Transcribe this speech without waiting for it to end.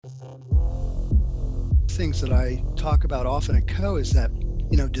Things that I talk about often at Co is that,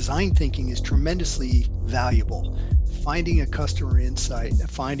 design thinking is tremendously valuable. Finding a customer insight,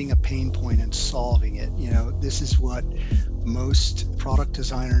 finding a pain point and solving it. This is what most product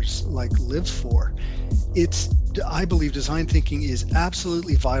designers live for. It's, I believe design thinking is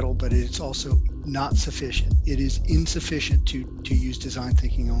absolutely vital, but it's also not sufficient. It is insufficient to use design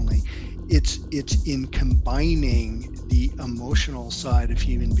thinking only. It's in combining the emotional side of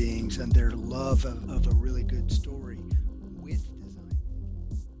human beings and their love of a really good story with design.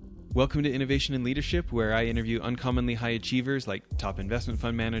 Welcome to Innovation and Leadership, where I interview uncommonly high achievers like top investment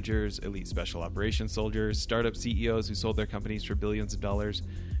fund managers, elite special operations soldiers, startup CEOs who sold their companies for billions of dollars,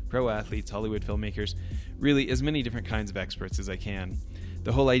 pro athletes, Hollywood filmmakers, really as many different kinds of experts as I can.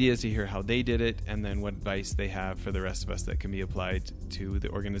 The whole idea is to hear how they did it and then what advice they have for the rest of us that can be applied to the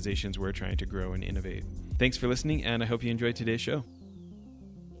organizations we're trying to grow and innovate. Thanks for listening, and I hope you enjoyed today's show.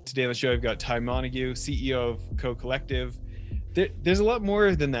 Today on the show, I've got Ty Montague, CEO of Co Collective. There's a lot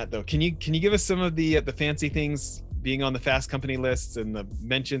more than that, though. Can you give us some of the fancy things, being on the Fast Company lists and the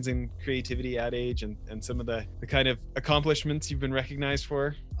mentions in Creativity Ad Age and some of the kind of accomplishments you've been recognized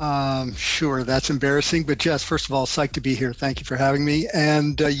for? Sure, that's embarrassing, but Jess, first of all, psyched to be here. Thank you for having me.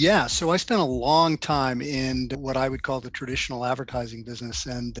 And so I spent a long time in what I would call the traditional advertising business,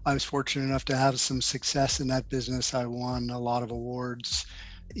 and I was fortunate enough to have some success in that business. I won a lot of awards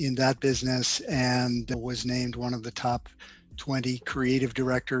in that business and was named one of the top 20 creative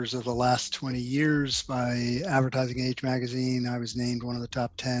directors of the last 20 years by Advertising Age magazine. I was named one of the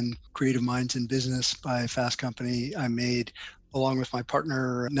top 10 creative minds in business by Fast Company. I made, along with my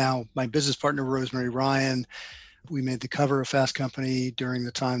partner, now my business partner, Rosemary Ryan, we made the cover of Fast Company during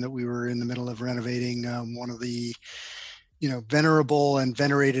the time that we were in the middle of renovating one of the venerable and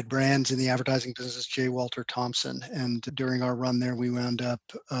venerated brands in the advertising business, J. Walter Thompson. And during our run there, we wound up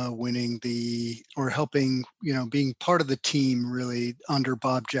helping, being part of the team really under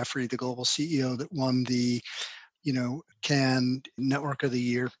Bob Jeffrey, the global CEO that won the, Cannes Network of the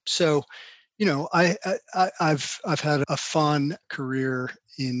Year. So, I've had a fun career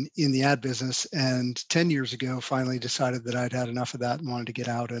in the ad business, and 10 years ago finally decided that I'd had enough of that and wanted to get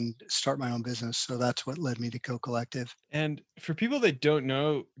out and start my own business. So that's what led me to Co Collective. And for people that don't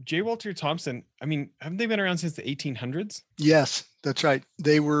know, J. Walter Thompson, haven't they been around since the 1800s? Yes, that's right.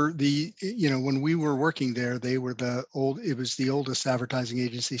 They were when we were working there, it was the oldest advertising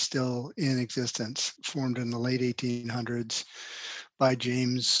agency still in existence, formed in the late 1800s by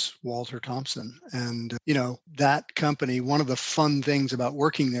James Walter Thompson. And, that company, one of the fun things about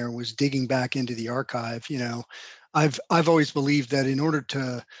working there was digging back into the archive. I've always believed that in order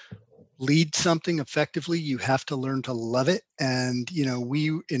to lead something effectively, you have to learn to love it. And,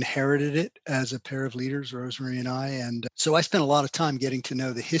 we inherited it as a pair of leaders, Rosemary and I. And so I spent a lot of time getting to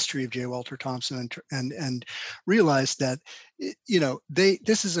know the history of J. Walter Thompson and realized that,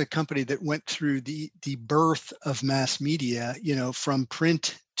 this is a company that went through the birth of mass media, from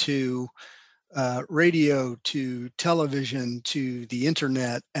print to radio to television to the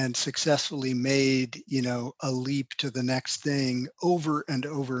internet, and successfully made a leap to the next thing over and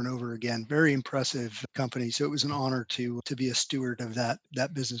over and over again. Very impressive company. So it was an honor to be a steward of that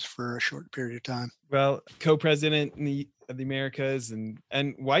business for a short period of time. Well, co-president of the Americas and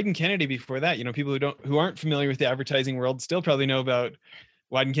Wieden+Kennedy before that. People who aren't familiar with the advertising world still probably know about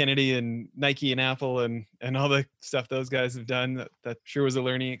Wieden+Kennedy and Nike and Apple and all the stuff those guys have done. That sure was a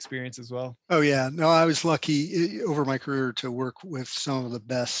learning experience as well. Oh yeah, no, I was lucky over my career to work with some of the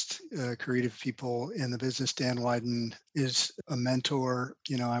best creative people in the business. Dan Wieden is a mentor.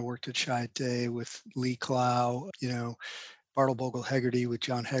 I worked at Chiat with Lee Clow. Bartle Bogle Hegarty with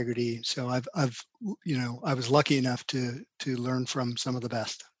John Hegarty. So I was lucky enough to learn from some of the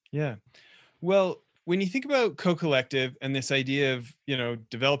best. Yeah. Well, when you think about Co Collective and this idea of,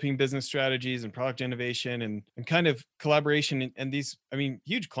 developing business strategies and product innovation and kind of collaboration and these,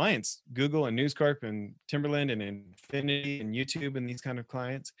 huge clients, Google and News Corp and Timberland and Infinity and YouTube and these kind of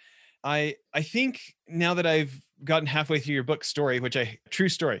clients, I think now that I've gotten halfway through your book Story, true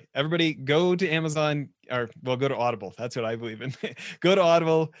story, everybody go to Amazon go to Audible. That's what I believe in. Go to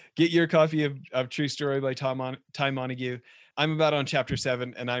Audible, get your copy of True Story by Ty Montague. I'm about on chapter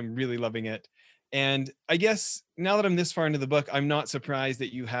 7 and I'm really loving it. And I guess now that I'm this far into the book, I'm not surprised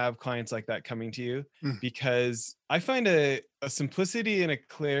that you have clients like that coming to you, because I find a simplicity and a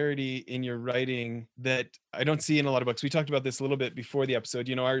clarity in your writing that I don't see in a lot of books. We talked about this a little bit before the episode.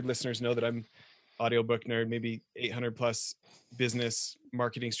 Our listeners know that I'm audiobook nerd, maybe 800 plus business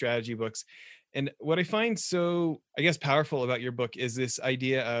marketing strategy books. And what I find so, I guess, powerful about your book is this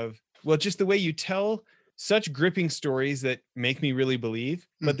idea of, just the way you tell such gripping stories that make me really believe,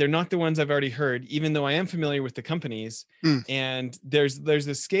 Mm, but they're not the ones I've already heard, even though I am familiar with the companies. mm. And there's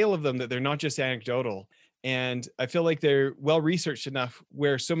a scale of them that they're not just anecdotal. And I feel like they're well researched enough,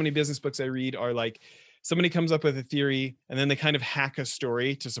 where so many business books I read are like somebody comes up with a theory and then they kind of hack a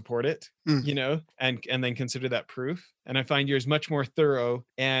story to support it, Mm. and then consider that proof. And I find yours much more thorough.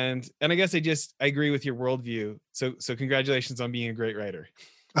 And I guess I agree with your worldview. So congratulations on being a great writer.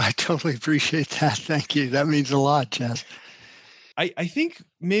 I totally appreciate that. Thank you. That means a lot, Jess. I think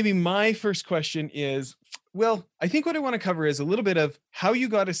maybe my first question is, well, I think what I want to cover is a little bit of how you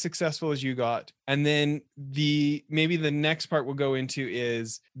got as successful as you got. And then maybe the next part we'll go into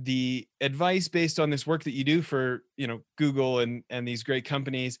is the advice based on this work that you do for, Google and these great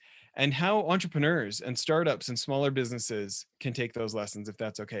companies, and how entrepreneurs and startups and smaller businesses can take those lessons, if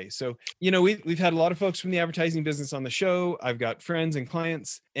that's okay. So, we've had a lot of folks from the advertising business on the show. I've got friends and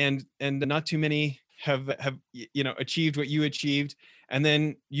clients, and not too many have achieved what you achieved. And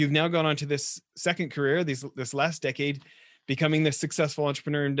then you've now gone on to this second career, this last decade, becoming this successful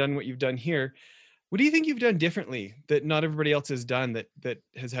entrepreneur and done what you've done here. What do you think you've done differently that not everybody else has done, that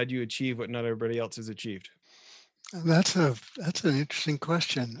has had you achieve what not everybody else has achieved? That's an interesting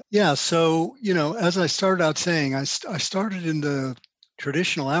question. Yeah. So, as I started out saying, I started in the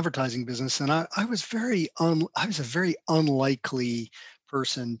traditional advertising business, and I was I was a very unlikely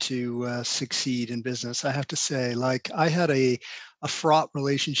person to succeed in business. I have to say, like, I had a fraught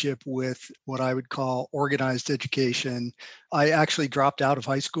relationship with what I would call organized education. I actually dropped out of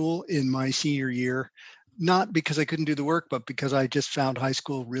high school in my senior year, not because I couldn't do the work, but because I just found high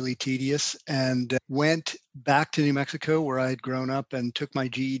school really tedious, and went back to New Mexico where I had grown up, and took my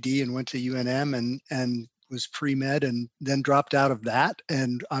GED and went to UNM, and was pre-med, and then dropped out of that.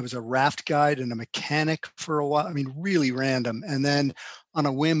 And I was a raft guide and a mechanic for a while. I mean, really random. And then on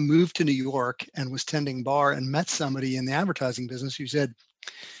a whim moved to New York and was tending bar, and met somebody in the advertising business who said,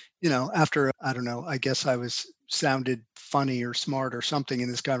 after, I don't know, I guess I sounded funny or smart or something in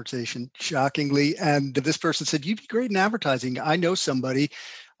this conversation, shockingly. And this person said, "You'd be great in advertising. I know somebody,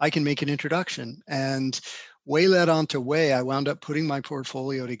 I can make an introduction." And way led on to way, I wound up putting my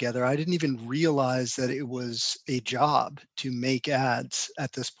portfolio together. I didn't even realize that it was a job to make ads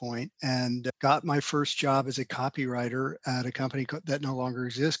at this point, and got my first job as a copywriter at a company that no longer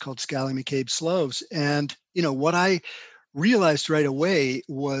exists, called Scally McCabe Sloves. And, what I realized right away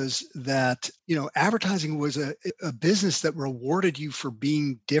was that, advertising was a business that rewarded you for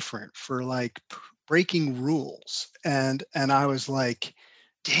being different, for like breaking rules. And I was like,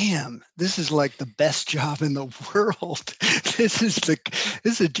 damn, this is like the best job in the world. This is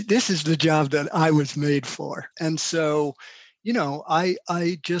the job that I was made for. And so,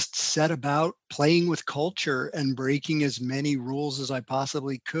 I just set about playing with culture and breaking as many rules as I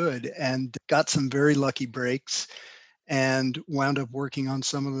possibly could, and got some very lucky breaks, and wound up working on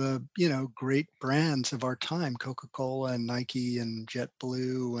some of the, great brands of our time: Coca-Cola and Nike and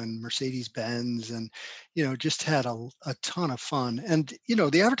JetBlue and Mercedes-Benz, and, just had a ton of fun. And,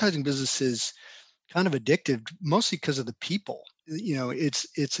 the advertising business is kind of addictive, mostly because of the people.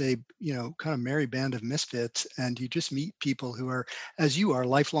 It's a, kind of merry band of misfits, and you just meet people who are, as you are,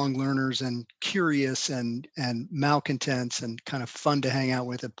 lifelong learners and curious and malcontents, and kind of fun to hang out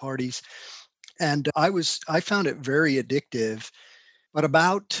with at parties. And I found it very addictive. But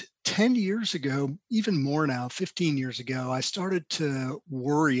about 10 years ago, even more now, 15 years ago, I started to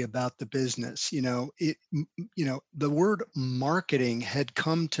worry about the business. The word marketing had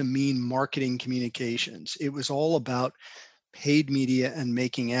come to mean marketing communications. It was all about paid media and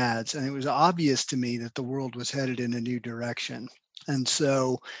making ads. And it was obvious to me that the world was headed in a new direction. And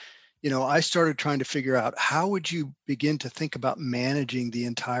so, I started trying to figure out, how would you begin to think about managing the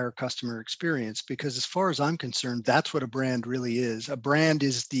entire customer experience? Because as far as I'm concerned, that's what a brand really is. A brand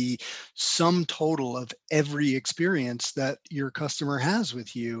is the sum total of every experience that your customer has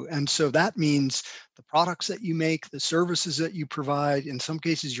with you. And so that means the products that you make, the services that you provide, in some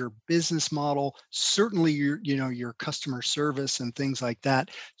cases your business model, certainly your customer service and things like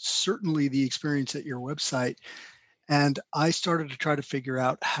that, certainly the experience at your website. And I started to try to figure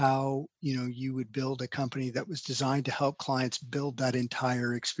out how, you would build a company that was designed to help clients build that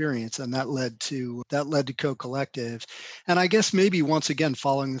entire experience. And that led to Co-Collective. And I guess maybe once again,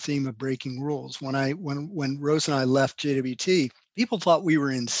 following the theme of breaking rules, when Rose and I left JWT, people thought we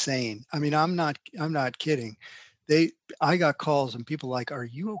were insane. I mean, I'm not kidding. I got calls and people like, "Are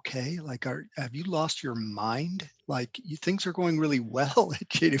you okay? Like, have you lost your mind? Like, things are going really well at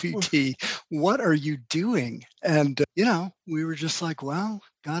JWT. What are you doing?" And, we were just like, "Well,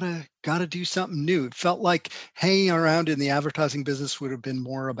 gotta do something new. It felt like hanging around in the advertising business would have been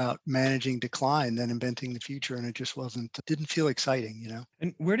more about managing decline than inventing the future, and it just wasn't. Didn't feel exciting, you know.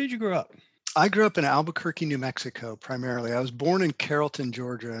 And where did you grow up? I grew up in Albuquerque, New Mexico, primarily. I was born in Carrollton,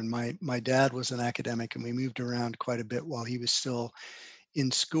 Georgia, and my dad was an academic, and we moved around quite a bit while he was still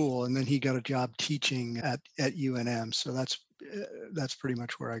in school, and then he got a job teaching at UNM. So that's pretty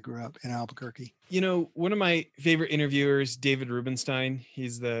much where I grew up, in Albuquerque. You know, one of my favorite interviewers, David Rubenstein,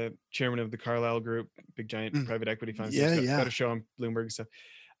 he's the chairman of the Carlyle Group, big giant Mm, private equity fund. So yeah, he's got yeah, a show on Bloomberg and stuff.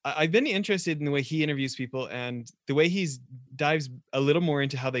 I've been interested in the way he interviews people and the way he's dives a little more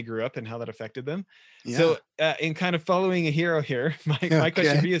into how they grew up and how that affected them. yeah. So, in kind of following a hero here, my question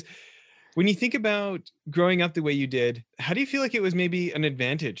Okay. for you is, when you think about growing up the way you did, how do you feel like it was maybe an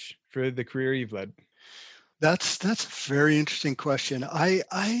advantage for the career you've led? That's a very interesting question.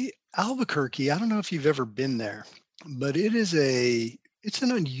 I Albuquerque, I don't know if you've ever been there, but it's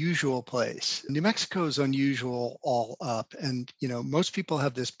an unusual place. New Mexico is unusual all up, and most people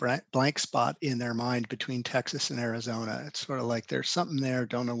have this blank spot in their mind between Texas and Arizona. It's sort of like there's something there,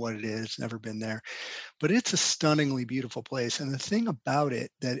 don't know what it is, never been there, but it's a stunningly beautiful place. And the thing about it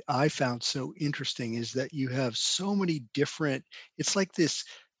that I found so interesting is that you have so many different, it's like this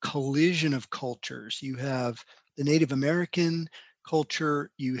collision of cultures. You have the Native American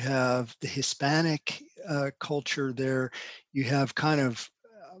culture, you have the Hispanic culture there, you have kind of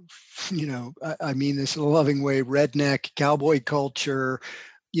I mean this in a loving way, redneck cowboy culture.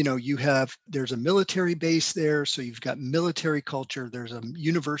 There's a military base there, so you've got military culture. There's a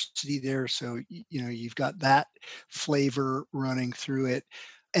university there, so you've got that flavor running through it.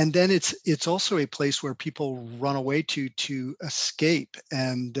 And then it's also a place where people run away to escape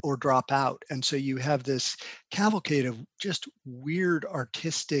and or drop out. And so you have this cavalcade of just weird,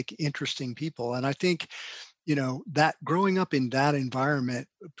 artistic, interesting people. And I think that growing up in that environment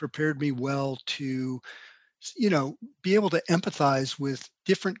prepared me well to be able to empathize with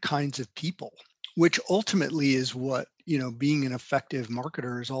different kinds of people, which ultimately is what, being an effective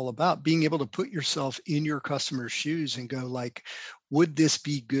marketer is all about. Being able to put yourself in your customer's shoes and go like, would this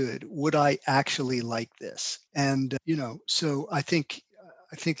be good? Would I actually like this? And, so I think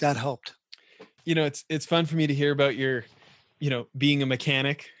that helped. It's fun for me to hear about your, being a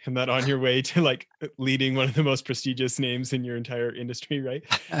mechanic and that on your way to like leading one of the most prestigious names in your entire industry, right?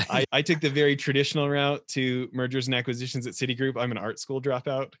 I took the very traditional route to mergers and acquisitions at Citigroup. I'm an art school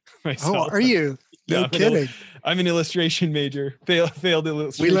dropout Oh, myself. are you? Yeah, No kidding. I'm an illustration major, failed We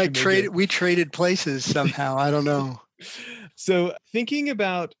illustration like major. we traded places somehow. I don't know. So thinking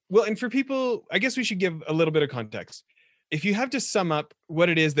about, well, and for people, I guess we should give a little bit of context. If you have to sum up what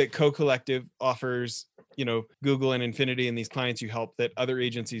it is that Co-Collective offers, Google and Infinity and these clients you help that other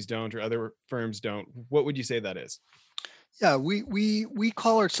agencies don't or other firms don't, what would you say that is? Yeah, we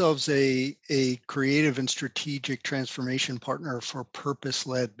call ourselves a creative and strategic transformation partner for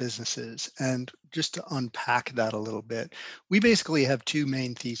purpose-led businesses. And just to unpack that a little bit, we basically have two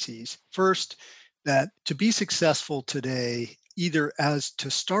main theses. First, that to be successful today, either as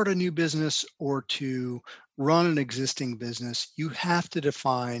to start a new business or to run an existing business, you have to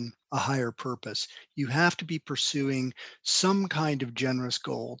define a higher purpose. You have to be pursuing some kind of generous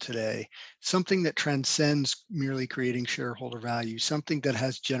goal today, something that transcends merely creating shareholder value, something that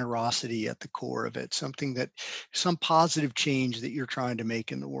has generosity at the core of it, some positive change that you're trying to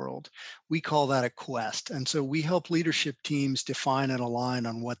make in the world. We call that a quest. And so we help leadership teams define and align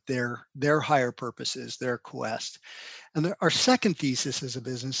on what their higher purpose is, their quest. And our second thesis as a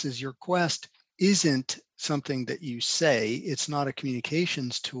business is your quest isn't something that you say, it's not a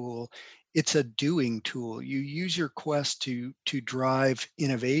communications tool, it's a doing tool. You use your quest to drive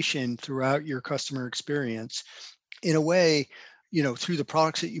innovation throughout your customer experience in a way, through the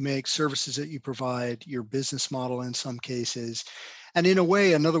products that you make, services that you provide, your business model in some cases. And in a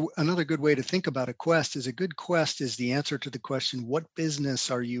way, another good way to think about a quest is a good quest is the answer to the question, what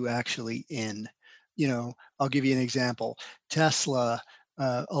business are you actually in? I'll give you an example. Tesla,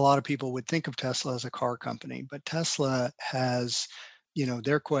 a lot of people would think of Tesla as a car company, but Tesla has,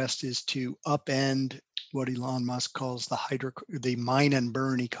 their quest is to upend what Elon Musk calls the mine and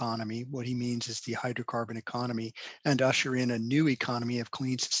burn economy. What he means is the hydrocarbon economy, and usher in a new economy of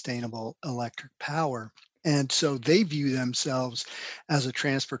clean, sustainable electric power. And so they view themselves as a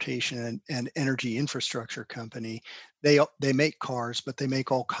transportation and energy infrastructure company. They make cars, but they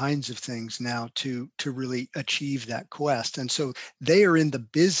make all kinds of things now to really achieve that quest. And so they are in the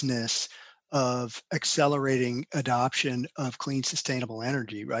business of accelerating adoption of clean, sustainable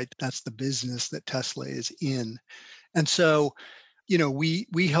energy, right? That's the business that Tesla is in. And so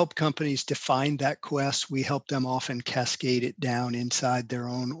we help companies define that quest. We help them often cascade it down inside their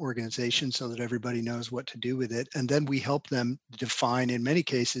own organization so that everybody knows what to do with it. And then we help them define, in many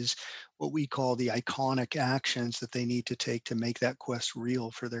cases, what we call the iconic actions that they need to take to make that quest real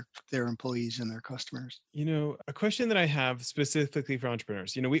for their employees and their customers. A question that I have specifically for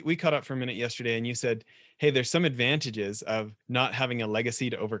entrepreneurs. We caught up for a minute yesterday and you said, hey, there's some advantages of not having a legacy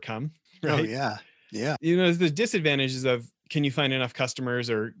to overcome, Oh, right? yeah. Yeah. The disadvantages of, can you find enough customers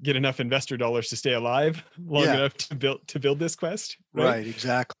or get enough investor dollars to stay alive long Yeah. enough to build this quest, Right.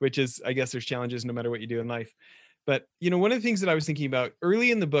 Exactly. Which is, I guess there's challenges no matter what you do in life. But one of the things that I was thinking about early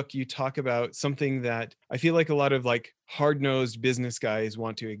in the book, you talk about something that I feel like a lot of like hard-nosed business guys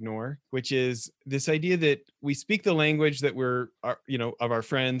want to ignore, which is this idea that we speak the language that of our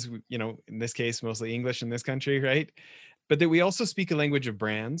friends, in this case, mostly English in this country, right? But that we also speak a language of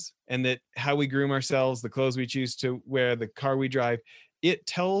brands, and that how we groom ourselves, the clothes we choose to wear, the car we drive, it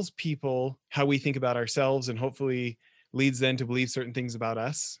tells people how we think about ourselves and hopefully leads them to believe certain things about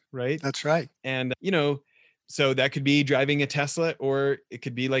us, right? That's right. And, so that could be driving a Tesla, or it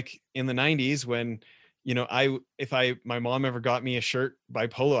could be like in the 90s when, my mom ever got me a shirt by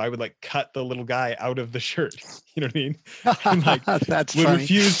Polo, I would like cut the little guy out of the shirt. You know what I mean? And like That's would funny.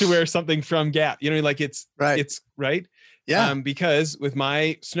 refuse to wear something from Gap. It's Right. It's right. Yeah. Because with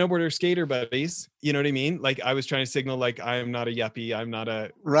my snowboarder skater buddies, you know what I mean? Like I was trying to signal like, I'm not a yuppie. I'm not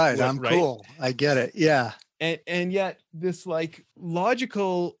a Right. I'm cool. I get it. Yeah. And yet this like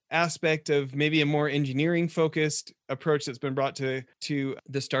logical aspect of maybe a more engineering focused approach that's been brought to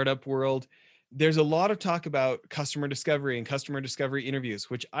the startup world. There's a lot of talk about customer discovery and customer discovery interviews,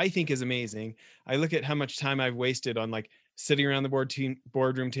 which I think is amazing. I look at how much time I've wasted on like sitting around the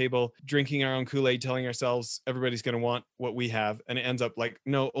boardroom table, drinking our own Kool-Aid, telling ourselves everybody's going to want what we have. And it ends up like,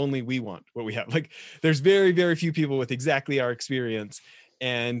 no, only we want what we have. Like there's very, very few people with exactly our experience.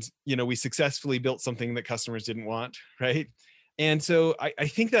 And, we successfully built something that customers didn't want, right? And so I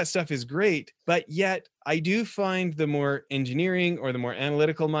think that stuff is great, but yet I do find the more engineering or the more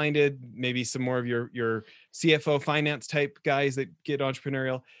analytical minded, maybe some more of your CFO finance type guys that get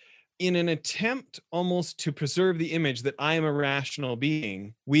entrepreneurial, in an attempt almost to preserve the image that I am a rational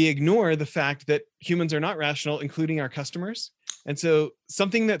being, we ignore the fact that humans are not rational, including our customers. And so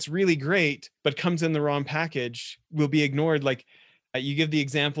something that's really great, but comes in the wrong package will be ignored. Like, you give the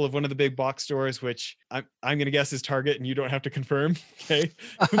example of one of the big box stores, which I'm going to guess is Target, and you don't have to confirm. Okay.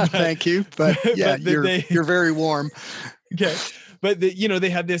 Thank you. But yeah, you're very warm. Okay. But they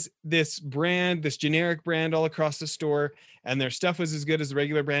had this brand, this generic brand all across the store, and their stuff was as good as the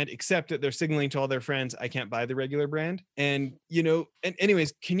regular brand, except that they're signaling to all their friends, I can't buy the regular brand. And, and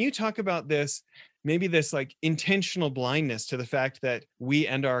anyways, can you talk about this? Maybe this like intentional blindness to the fact that we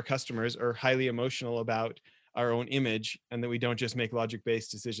and our customers are highly emotional about our own image, and that we don't just make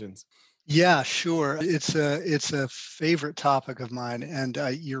logic-based decisions. Yeah, sure. It's a favorite topic of mine, and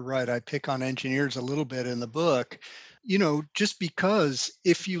you're right. I pick on engineers a little bit in the book. Just because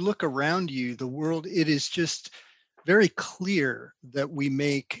if you look around you, the world, it is just very clear that we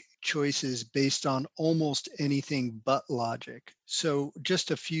make choices based on almost anything but logic. So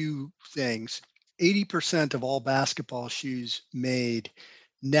just a few things. 80% of all basketball shoes made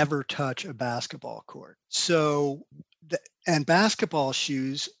never touch a basketball court. So, and basketball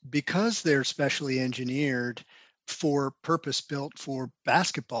shoes, because they're specially engineered for purpose built for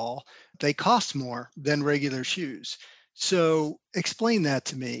basketball, they cost more than regular shoes. So explain that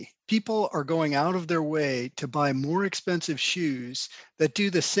to me. People are going out of their way to buy more expensive shoes that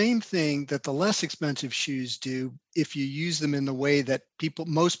do the same thing that the less expensive shoes do if you use them in the way that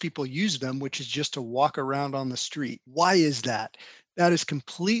most people use them, which is just to walk around on the street. Why is that? That is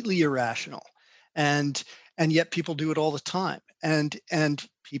completely irrational. And yet people do it all the time. And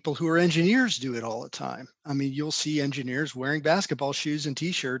people who are engineers do it all the time. I mean, you'll see engineers wearing basketball shoes and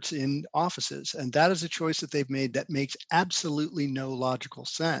t-shirts in offices. And that is a choice that they've made that makes absolutely no logical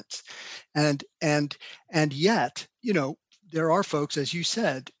sense. And yet, there are folks, as you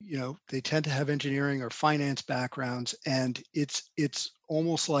said, they tend to have engineering or finance backgrounds, and it's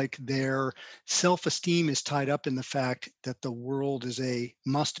almost like their self-esteem is tied up in the fact that the world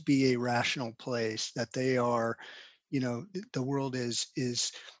must be a rational place, that they are, the world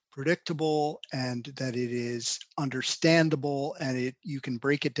is predictable, and that it is understandable, and you can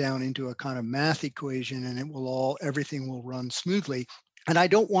break it down into a kind of math equation, and everything will run smoothly. And I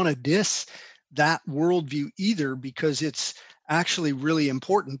don't want to diss that worldview either, because it's actually really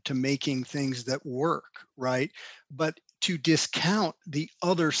important to making things that work, right? But to discount the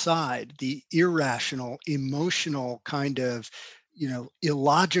other side, the irrational, emotional kind of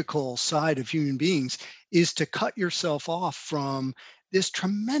illogical side of human beings is to cut yourself off from this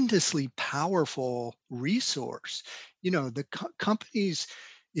tremendously powerful resource. The companies,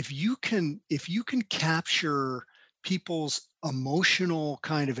 if you can capture people's emotional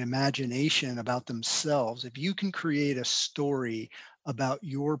kind of imagination about themselves, if you can create a story about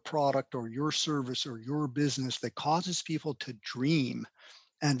your product or your service or your business that causes people to dream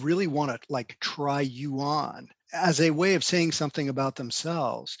and really want to like try you on as a way of saying something about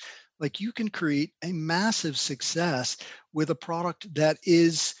themselves, like you can create a massive success with a product that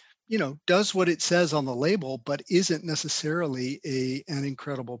is, does what it says on the label, but isn't necessarily an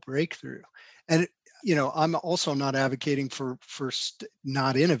incredible breakthrough. And I'm also not advocating for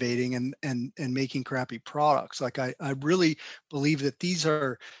not innovating and making crappy products. Like I really believe that these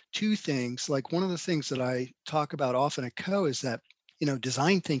are two things. Like one of the things that I talk about often at Co is that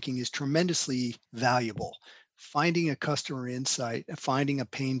design thinking is tremendously valuable. Finding a customer insight, finding a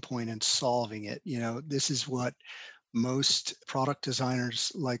pain point and solving it. This is what most product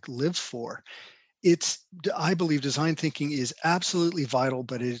designers like live for. I believe design thinking is absolutely vital,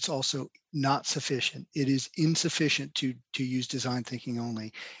 but it's also not sufficient. It is insufficient to use design thinking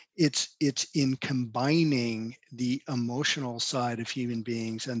only. It's in combining the emotional side of human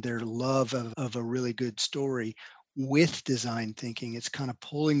beings and their love of a really good story with design thinking. It's kind of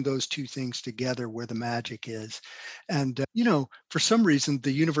pulling those two things together where the magic is. And, for some reason,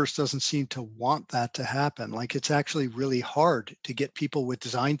 the universe doesn't seem to want that to happen. Like it's actually really hard to get people with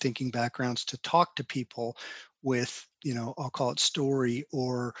design thinking backgrounds to talk to people with, I'll call it story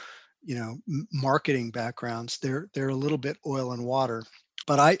or, marketing backgrounds. They're a little bit oil and water.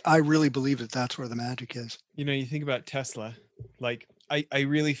 But I really believe that that's where the magic is. You think about Tesla, like I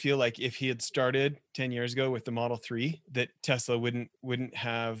really feel like if he had started 10 years ago with the Model 3, that Tesla wouldn't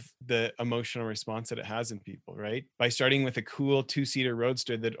have the emotional response that it has in people, right? By starting with a cool two-seater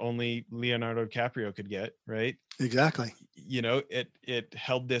roadster that only Leonardo DiCaprio could get, right? Exactly. It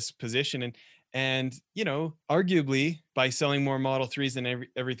held this position, and arguably by selling more Model 3s than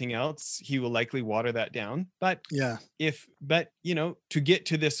everything else, he will likely water that down. But Yeah. to get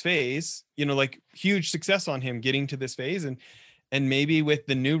to this phase, like huge success on him getting to this phase, and maybe with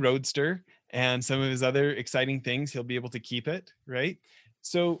the new Roadster and some of his other exciting things, he'll be able to keep it, right?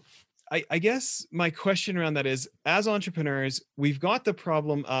 So I guess my question around that is, as entrepreneurs, we've got the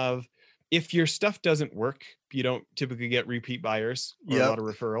problem of, if your stuff doesn't work, you don't typically get repeat buyers or a Yep. lot of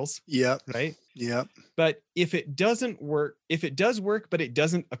referrals, Yep. right? Yep. But if it doesn't work, if it does work, but it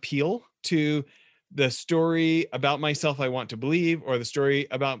doesn't appeal to the story about myself I want to believe, or the story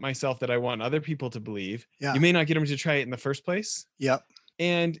about myself that I want other people to believe, Yeah. you may not get them to try it in the first place. Yep.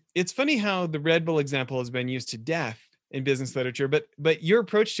 And it's funny how the Red Bull example has been used to death in business literature, but your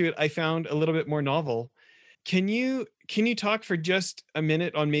approach to it I found a little bit more novel. Can you talk for just a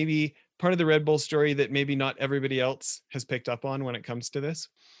minute on maybe part of the Red Bull story that maybe not everybody else has picked up on when it comes to this?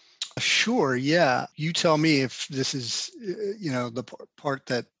 Sure. Yeah. You tell me if this is, the part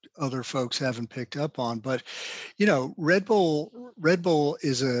that other folks haven't picked up on. But, Red Bull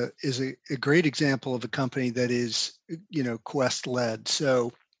is a great example of a company that is, Quest led.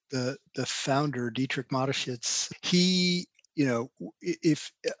 So the founder Dietrich Mateschitz, he,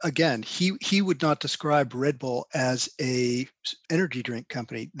 if again, he would not describe Red Bull as a energy drink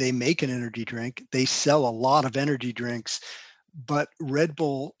company. They make an energy drink. They sell a lot of energy drinks, but Red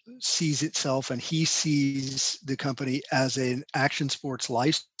Bull sees itself and he sees the company as an action sports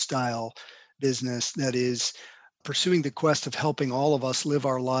lifestyle business that is pursuing the quest of helping all of us live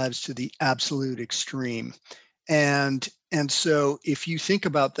our lives to the absolute extreme. And so if you think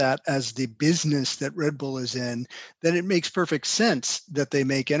about that as the business that Red Bull is in, then it makes perfect sense that they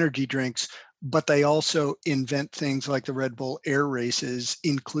make energy drinks, but they also invent things like the Red Bull air races,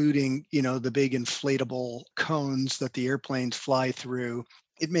 including, the big inflatable cones that the airplanes fly through.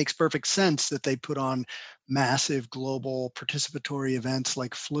 It makes perfect sense that they put on massive global participatory events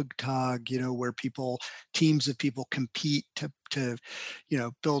like Flugtag, where teams of people compete to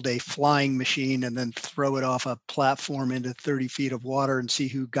build a flying machine and then throw it off a platform into 30 feet of water and see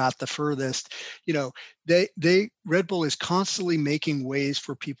who got the furthest. Red Bull is constantly making ways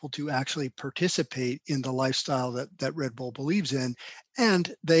for people to actually participate in the lifestyle that Red Bull believes in,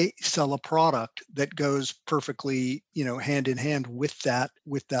 and they sell a product that goes perfectly hand in hand with that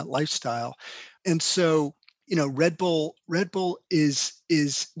lifestyle. And so Red Bull is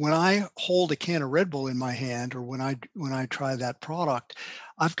when I hold a can of Red Bull in my hand, or when I try that product,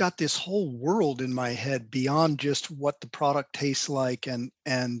 I've got this whole world in my head beyond just what the product tastes like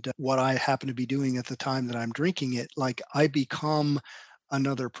and what I happen to be doing at the time that I'm drinking it. Like I become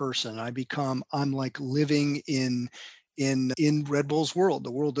another person. I'm like living in Red Bull's world,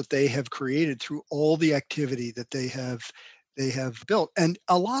 the world that they have created through all the activity that they have built. And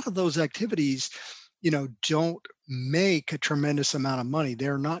a lot of those activities, don't make a tremendous amount of money.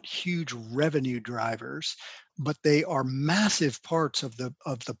 They're not huge revenue drivers, but they are massive parts of the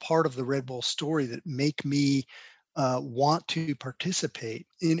part of the Red Bull story that make me want to participate.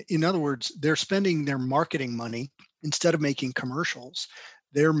 In other words, they're spending their marketing money instead of making commercials.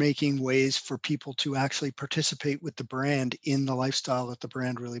 They're making ways for people to actually participate with the brand in the lifestyle that the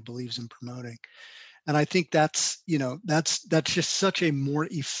brand really believes in promoting. And I think that's just such a more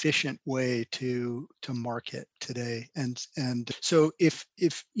efficient way to market today. And so if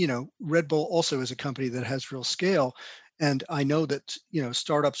Red Bull also is a company that has real scale, and I know that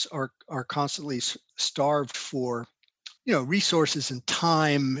startups are constantly starved for resources and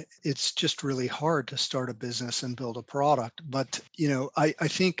time. It's just really hard to start a business and build a product. But I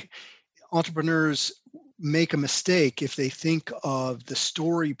think entrepreneurs make a mistake if they think of the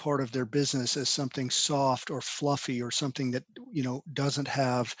story part of their business as something soft or fluffy or something that doesn't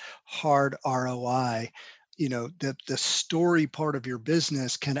have hard ROI. That the story part of your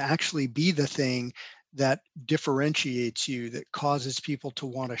business can actually be the thing that differentiates you, that causes people to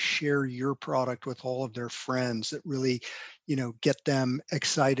want to share your product with all of their friends, that really get them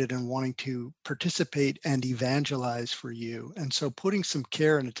excited and wanting to participate and evangelize for you. And so putting some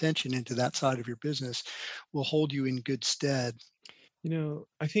care and attention into that side of your business will hold you in good stead.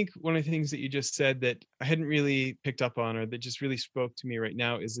 I think one of the things that you just said that I hadn't really picked up on, or that just really spoke to me right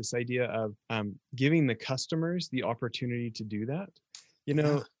now, is this idea of giving the customers the opportunity to do that.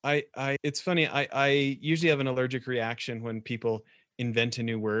 Yeah. It's funny. I usually have an allergic reaction when people invent a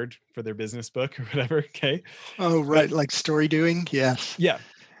new word for their business book or whatever. Okay. Oh, But right. Like story doing. Yes. yeah.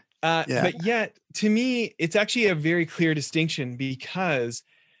 Yeah. But yet, to me, it's actually a very clear distinction, because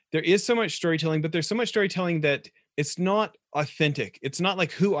there is so much storytelling, but there's so much storytelling that it's not authentic. It's not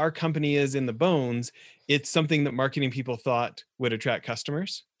like who our company is in the bones. It's something that marketing people thought would attract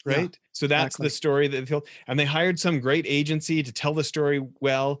customers, Yeah. right? So that's the Exactly. story that they feel, and they hired some great agency to tell the story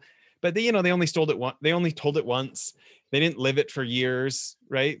well, but they only told it once. They only told it once. They didn't live it for years,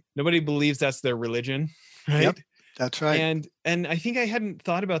 right? Nobody believes that's their religion, Yep. right? That's right. And I think I hadn't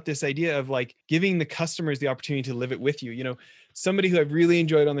thought about this idea of like giving the customers the opportunity to live it with you. Somebody who I've really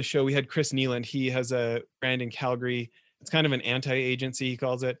enjoyed on the show, we had Chris Nealand. He has a brand in Calgary. It's kind of an anti-agency, he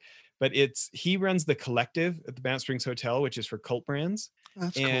calls it, but he runs The Collective at the Banff Springs Hotel, which is for cult brands.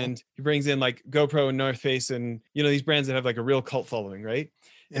 That's cool. And he brings in like GoPro and North Face and these brands that have like a real cult following, right?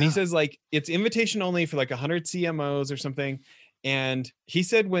 And he Yeah. says like it's invitation only for like 100 CMOs or something. And he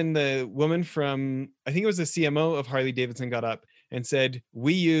said when the woman from, I think it was the CMO of Harley Davidson, got up and said,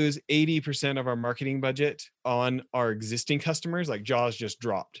 we use 80% of our marketing budget on our existing customers, like jaws just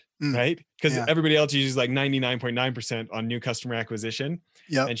dropped, Mm, right? Because yeah. everybody else uses like 99.9% on new customer acquisition.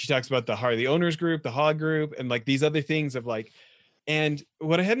 Yep. And she talks about the Harley Owners Group, the Hog Group, and like these other things of like, and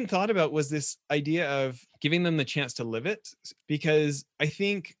what I hadn't thought about was this idea of giving them the chance to live it, because I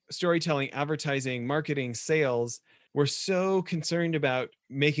think storytelling, advertising, marketing, sales, we're so concerned about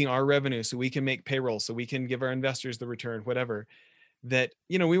making our revenue so we can make payroll, so we can give our investors the return, whatever, that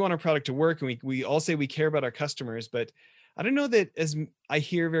we want our product to work, and we all say we care about our customers. But I don't know that I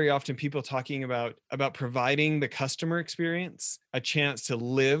hear very often people talking about providing the customer experience a chance to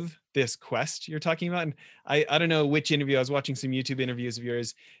live this quest you're talking about. And I don't know which interview, I was watching some YouTube interviews of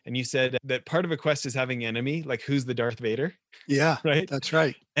yours, and you said that part of a quest is having an enemy, like who's the Darth Vader, Yeah. right? That's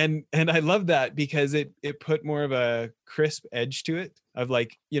right. And I love that, because it put more of a crisp edge to it, of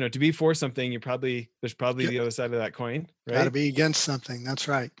like, to be for something, there's probably the other side of that coin, Got to right? be against something. That's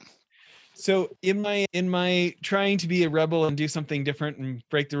right. So in my trying to be a rebel and do something different and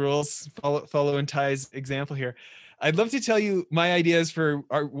break the rules, follow in Ty's example here, I'd love to tell you my ideas for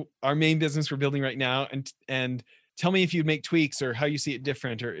our main business we're building right now, and tell me if you'd make tweaks or how you see it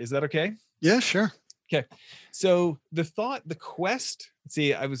different, or is that okay? Yeah, sure. Okay. So the quest,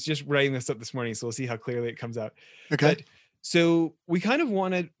 see, I was just writing this up this morning, so we'll see how clearly it comes out. Okay. But so we kind of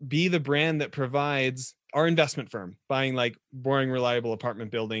want to be the brand that provides our investment firm buying like boring, reliable apartment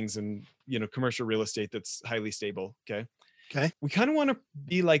buildings and, commercial real estate that's highly stable. Okay. Okay. We kind of want to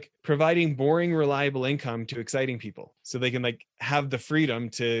be like providing boring, reliable income to exciting people so they can like have the freedom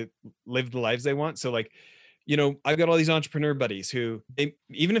to live the lives they want. So like, I've got all these entrepreneur buddies who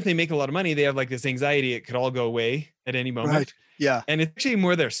even if they make a lot of money, they have like this anxiety. It could all go away at any moment. Right. Yeah. And it's actually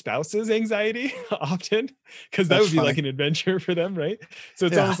more their spouse's anxiety often, because that That's would be like funny. an adventure for them, right? So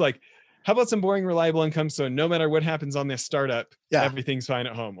it's Yeah. almost like, how about some boring, reliable income? So no matter what happens on this startup, Yeah. everything's fine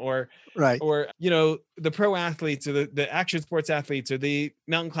at home. Or Right. the pro athletes or the action sports athletes or the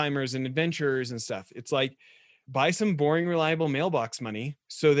mountain climbers and adventurers and stuff. It's like buy some boring, reliable mailbox money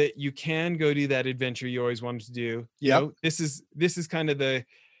so that you can go do that adventure you always wanted to do. You Yep. know, this is kind of the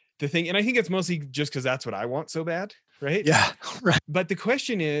thing. And I think it's mostly just because that's what I want so bad. Right. Yeah. Right. But the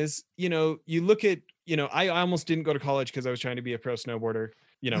question is, you know, you look at, you know, I almost didn't go to college because I was trying to be a pro snowboarder.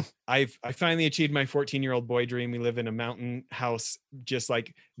 You know, I finally achieved my 14-year-old boy dream. We live in a mountain house just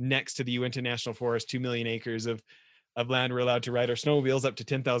like next to the Uinta National Forest, 2 million acres of land. We're allowed to ride our snowmobiles up to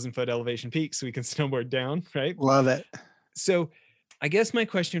 10,000 foot elevation peaks so we can snowboard down, right? Love it. So I guess my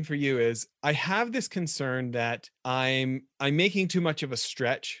question for you is, I have this concern that I'm making too much of a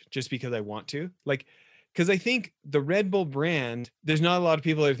stretch just because I want to. Like, because I think the Red Bull brand, there's not a lot of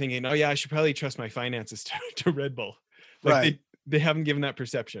people that are thinking, oh yeah, I should probably trust my finances to Red Bull. Like Right. they haven't given that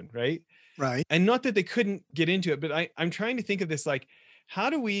perception, right? Right. And not that they couldn't get into it, but I'm trying to think of this like, how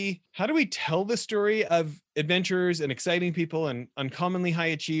do we tell the story of adventurers and exciting people and uncommonly high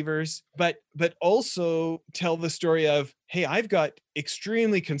achievers, but also tell the story of, hey, I've got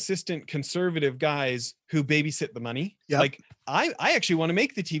extremely consistent conservative guys who babysit the money. Yep. Like I actually want to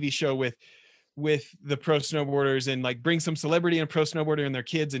make the TV show with the pro snowboarders and like bring some celebrity and pro snowboarder and their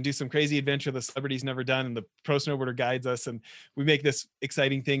kids and do some crazy adventure the celebrity's never done, and the pro snowboarder guides us and we make this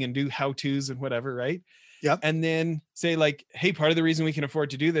exciting thing and do how-tos and whatever, right? Yep. And then say like, hey, part of the reason we can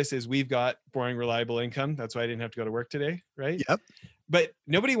afford to do this is we've got boring, reliable income. That's why I didn't have to go to work today, right? Yep. But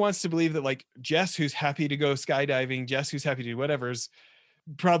nobody wants to believe that like Jess, who's happy to go skydiving, Jess, who's happy to do whatever's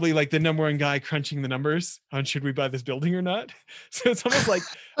probably like the number one guy crunching the numbers on should we buy this building or not. So it's almost like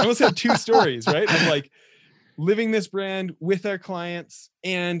I almost have two stories, right? I'm like living this brand with our clients,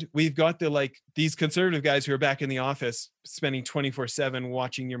 and we've got the like these conservative guys who are back in the office spending 24/7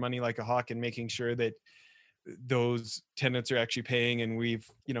 watching your money like a hawk and making sure that those tenants are actually paying. And we've,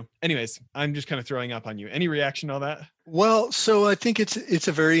 you know, anyways, I'm just kind of throwing up on you. Any reaction to all that? Well, so I think it's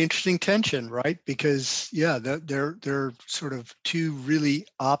a very interesting tension, right? Because yeah, they're sort of two really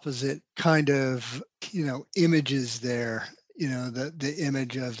opposite kind of, you know, images there. You know, the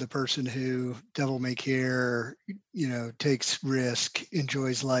image of the person who devil may care, you know, takes risk,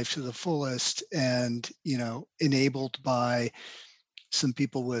 enjoys life to the fullest, and, you know, enabled by some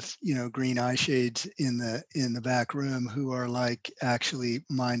people with, you know, green eye shades in the back room who are like actually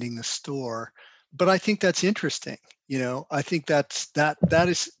minding the store. But I think that's interesting. You know, I think that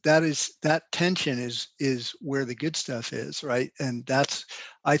tension is where the good stuff is, right? And that's,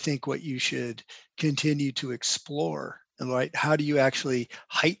 I think, what you should continue to explore. Right? How do you actually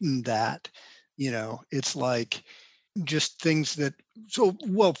heighten that? You know, it's like just things that. So,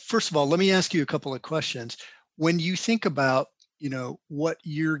 well, first of all, let me ask you a couple of questions. When you think about, you know, what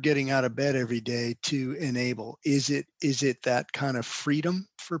you're getting out of bed every day to enable, is it that kind of freedom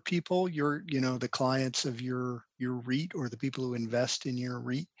for people, your, you know, the clients of your REIT or the people who invest in your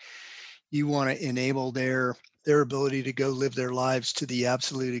REIT? You want to enable their ability to go live their lives to the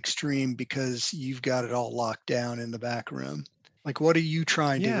absolute extreme because you've got it all locked down in the back room. Like, what are you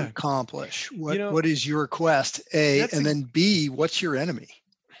trying to accomplish? What is your quest, A, and then B, what's your enemy?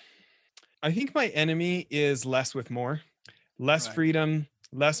 I think my enemy is less with more. Less freedom,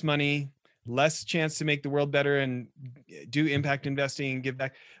 less money, less chance to make the world better and do impact investing and give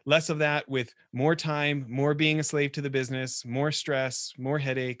back. Less of that with more time, more being a slave to the business, more stress, more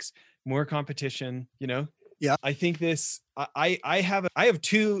headaches, more competition, you know? Yeah. I think this, I have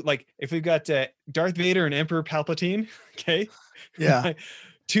two, like if we've got Darth Vader and Emperor Palpatine, okay? Yeah.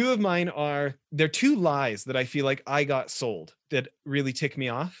 Two of mine they're two lies that I feel like I got sold that really tick me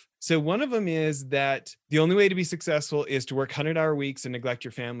off. So one of them is that the only way to be successful is to work 100-hour weeks and neglect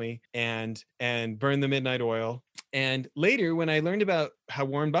your family and burn the midnight oil. And later, when I learned about how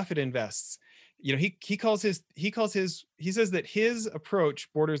Warren Buffett invests, you know, he says that his approach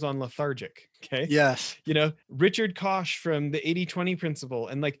borders on lethargic. Okay. Yes. You know, Richard Koch from the 80-20 principle,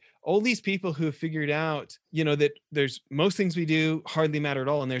 and like all these people who have figured out, you know, that there's most things we do hardly matter at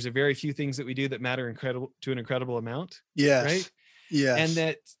all. And there's a very few things that we do that matter to an incredible amount. Yes. Right. Yes. And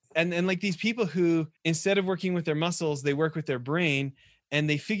that, and like these people who, instead of working with their muscles, they work with their brain, and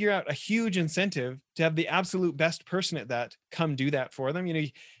they figure out a huge incentive to have the absolute best person at that come do that for them. You know, you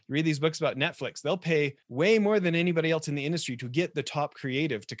read these books about Netflix, they'll pay way more than anybody else in the industry to get the top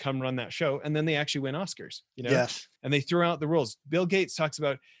creative to come run that show. And then they actually win Oscars, you know? Yes. And they throw out the rules. Bill Gates talks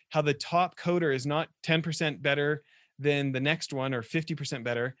about how the top coder is not 10% better than the next one or 50%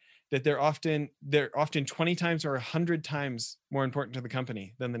 better, that they're often 20 times or 100 times more important to the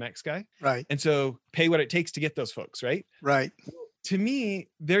company than the next guy. Right. And so pay what it takes to get those folks, right? Right. to me,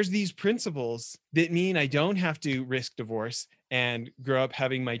 there's these principles that mean I don't have to risk divorce and grow up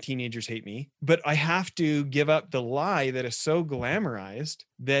having my teenagers hate me, but I have to give up the lie that is so glamorized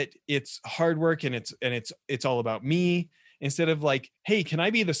that it's hard work and it's all about me. Instead of like, hey, can I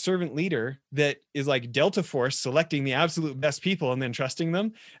be the servant leader that is like Delta Force selecting the absolute best people and then trusting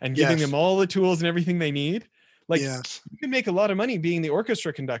them and giving them Yes. all the tools and everything they need? Like, Yes. you can make a lot of money being the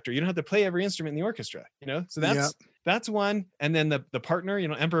orchestra conductor. You don't have to play every instrument in the orchestra, you know? So Yep. that's one. And then the partner, you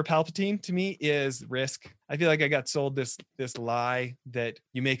know, Emperor Palpatine to me is risk. I feel like I got sold this lie that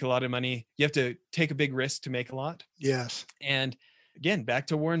you make a lot of money. You have to take a big risk to make a lot. Yes. And again, back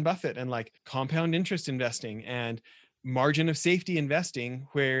to Warren Buffett and like compound interest investing and margin of safety investing,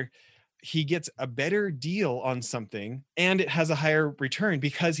 where he gets a better deal on something and it has a higher return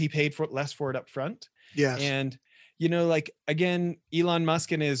because he paid for less for it up front. Yes. And, you know, like, again, Elon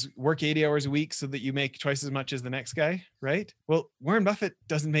Musk and his work 80 hours a week so that you make twice as much as the next guy, right? Well, Warren Buffett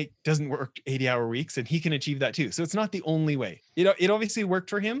doesn't work 80-hour weeks, and he can achieve that too. So it's not the only way. It obviously worked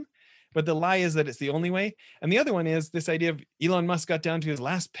for him, but the lie is that it's the only way. And the other one is this idea of Elon Musk got down to his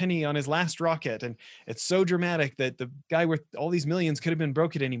last penny on his last rocket. And it's so dramatic that the guy worth all these millions could have been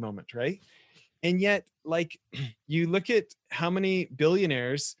broke at any moment, right? And yet, like, you look at how many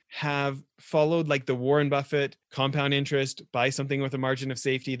billionaires have followed like the Warren Buffett compound interest, buy something with a margin of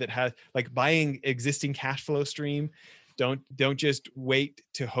safety that has like buying existing cash flow stream. Don't just wait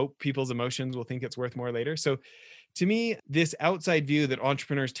to hope people's emotions will think it's worth more later. So to me, this outside view that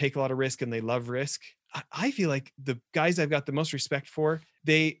entrepreneurs take a lot of risk and they love risk, I feel like the guys I've got the most respect for,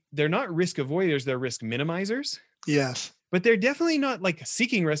 they're not risk avoiders, they're risk minimizers. Yes. But they're definitely not like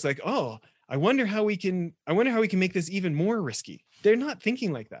seeking risk, like, oh, I wonder how we can make this even more risky. They're not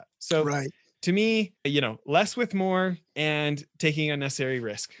thinking like that. So Right. to me, you know, less with more and taking unnecessary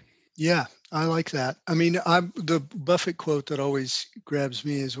risk. Yeah, I like that. I mean, the Buffett quote that always grabs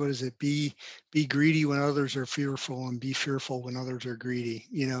me is, what is it? Be greedy when others are fearful and be fearful when others are greedy.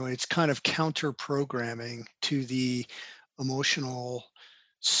 You know, it's kind of counter programming to the emotional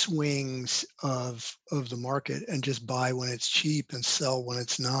swings of the market, and just buy when it's cheap and sell when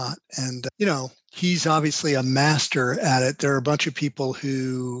it's not. And you know, he's obviously a master at it. There are a bunch of people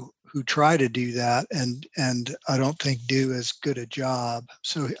who try to do that and I don't think do as good a job.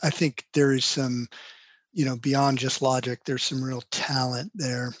 So I think there is some, you know, beyond just logic, there's some real talent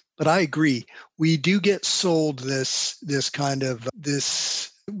there. But I agree, we do get sold this kind of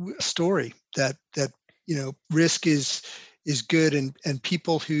this story that you know, risk is good, and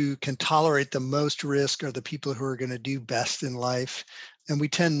people who can tolerate the most risk are the people who are going to do best in life. And we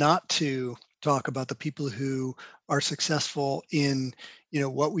tend not to talk about the people who are successful in, you know,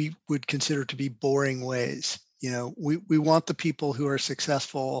 what we would consider to be boring ways. You know, we want the people who are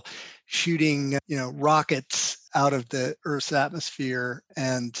successful shooting, you know, rockets out of the Earth's atmosphere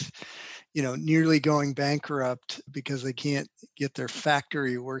and, you know, nearly going bankrupt because they can't get their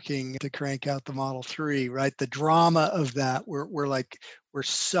factory working to crank out the Model 3, right? The drama of that, we're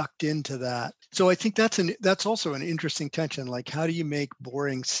sucked into that. So I think that's also an interesting tension. Like, how do you make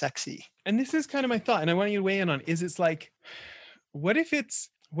boring sexy? And this is kind of my thought, and I want you to weigh in on, is it's like, what if it's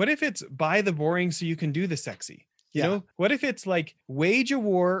buy the boring so you can do the sexy? You know, what if it's like wage a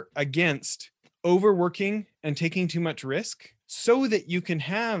war against overworking and taking too much risk so that you can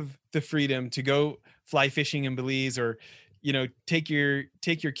have the freedom to go fly fishing in Belize, or, you know, take your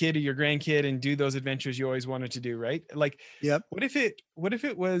kid or your grandkid and do those adventures you always wanted to do, right? Like, Yep. what if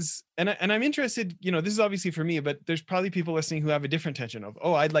it was, and I'm interested, you know, this is obviously for me, but there's probably people listening who have a different tension of,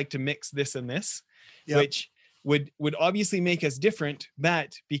 oh, I'd like to mix this and this, Yep. which would obviously make us different,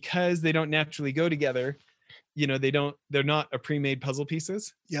 but because they don't naturally go together, you know, they're not a pre-made puzzle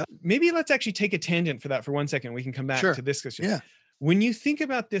pieces. Yep. Maybe let's actually take a tangent for that for 1 second. We can come back Sure. to this question. Yeah. When you think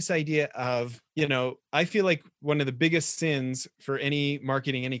about this idea of, you know, I feel like one of the biggest sins for any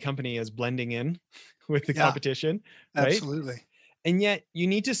marketing, any company, is blending in with the competition, right? Absolutely. And yet you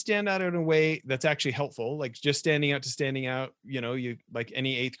need to stand out in a way that's actually helpful, like just standing out, you know, you, like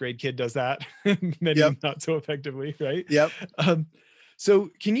any 8th grade kid does that, maybe not so effectively, right? Yep.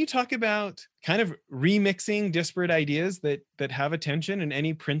 So can you talk about kind of remixing disparate ideas that have a tension, and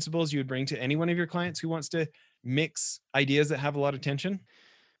any principles you would bring to any one of your clients who wants to mix ideas that have a lot of tension?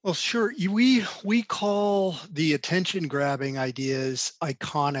 Well, sure. We call the attention grabbing ideas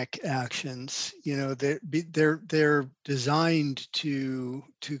iconic actions. You know, they're designed to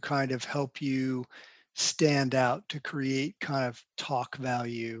kind of help you stand out, to create kind of talk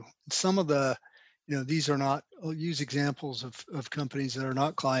value. Some of the, you know, these are not, I'll use examples of companies that are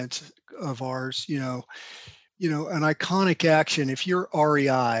not clients of ours. You know, an iconic action, if you're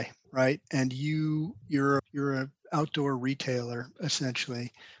REI, right, and you're a outdoor retailer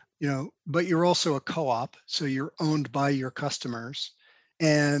essentially, but you're also a co-op, so you're owned by your customers,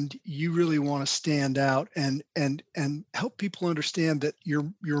 and you really want to stand out and help people understand that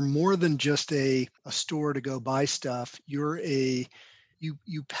you're more than just a store to go buy stuff. You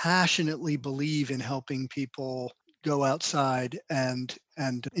passionately believe in helping people go outside and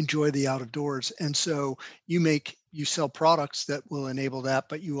enjoy the out of doors. And so you sell products that will enable that,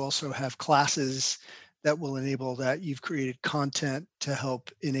 but you also have classes that will enable that. You've created content to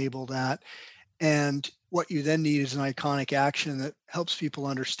help enable that. And what you then need is an iconic action that helps people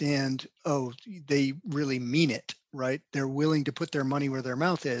understand, oh, they really mean it, right? They're willing to put their money where their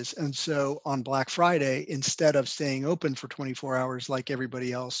mouth is. And so on Black Friday, instead of staying open for 24 hours like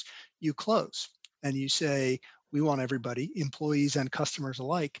everybody else, you close and you say, we want everybody, employees and customers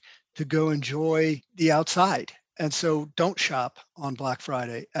alike, to go enjoy the outside. And so don't shop on Black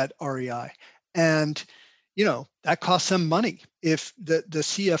Friday at REI. And that costs them money. If the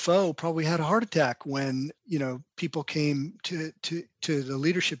CFO probably had a heart attack when people came to the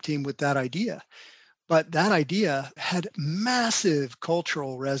leadership team with that idea, but that idea had massive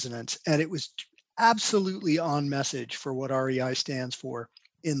cultural resonance, and it was absolutely on message for what REI stands for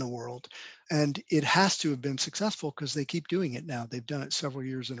in the world. And it has to have been successful because they keep doing it now. They've done it several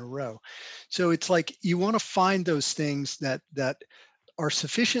years in a row. So it's like you want to find those things that are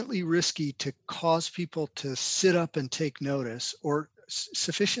sufficiently risky to cause people to sit up and take notice, or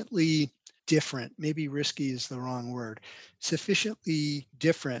sufficiently different, maybe risky is the wrong word, sufficiently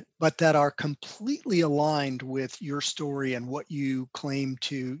different, but that are completely aligned with your story and what you claim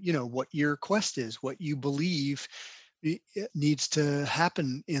to, what your quest is, what you believe it needs to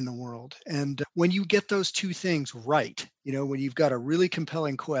happen in the world. And when you get those two things right, when you've got a really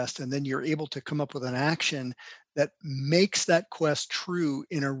compelling quest and then you're able to come up with an action that makes that quest true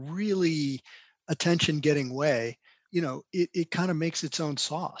in a really attention getting way, it kind of makes its own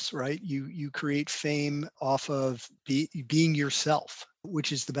sauce, right? You create fame off of being yourself,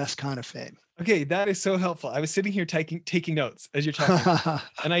 which is the best kind of fame. Okay, that is so helpful. I was sitting here taking notes as you're talking,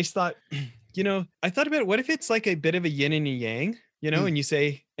 and I just thought, I thought about what if it's like a bit of a yin and a yang, and you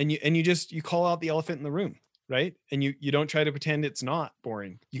say, and you call out the elephant in the room, right? And you don't try to pretend it's not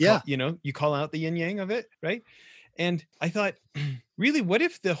boring. You call out the yin yang of it, right? And I thought, really, what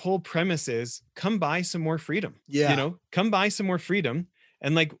if the whole premise is come buy some more freedom? Yeah. Come buy some more freedom.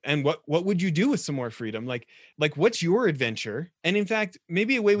 And what would you do with some more freedom? Like what's your adventure? And in fact,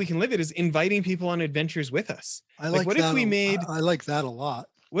 maybe a way we can live it is inviting people on adventures with us. I like that a lot.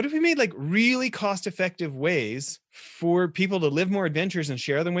 What if we made like really cost-effective ways for people to live more adventures and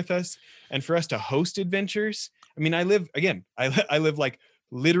share them with us, and for us to host adventures? I mean, I live like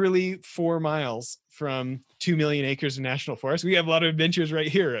literally 4 miles from 2 million acres of national forest. We have a lot of adventures right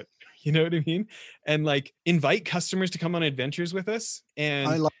here. You know what I mean? And like invite customers to come on adventures with us, and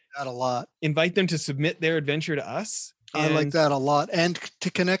I like that a lot. Invite them to submit their adventure to us. I like that a lot. And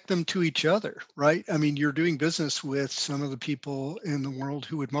to connect them to each other, right? I mean, you're doing business with some of the people in the world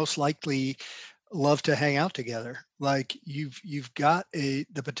who would most likely love to hang out together. Like you've got the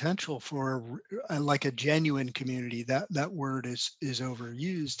potential for like a genuine community. That word is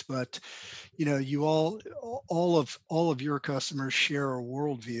overused, but you all of your customers share a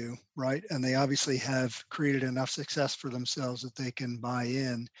worldview, right? And they obviously have created enough success for themselves that they can buy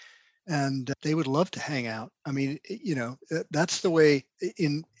in, and they would love to hang out. I mean, that's the way,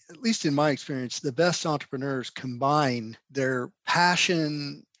 at least in my experience, the best entrepreneurs combine their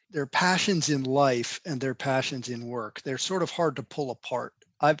passions in life and their passions in work. They're sort of hard to pull apart.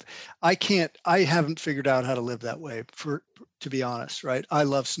 I haven't figured out how to live that way, to be honest, right? I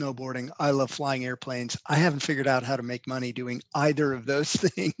love snowboarding. I love flying airplanes. I haven't figured out how to make money doing either of those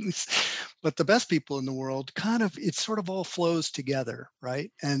things. But the best people in the world it sort of all flows together,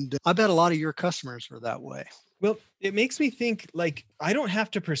 right? And I bet a lot of your customers are that way. Well, it makes me think like I don't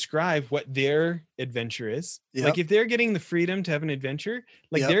have to prescribe what their adventure is. Yep. Like if they're getting the freedom to have an adventure,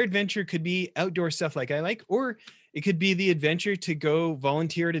 like their adventure could be outdoor stuff like I like, or it could be the adventure to go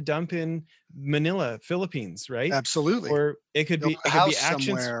volunteer to dump in Manila, Philippines, right? Absolutely. Or it could be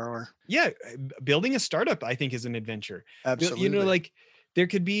actions. Somewhere, building a startup, I think, is an adventure. Absolutely. Like there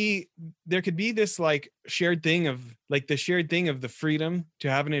could be this like shared thing of the freedom to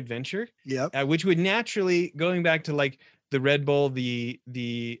have an adventure, which would naturally, going back to like the Red Bull,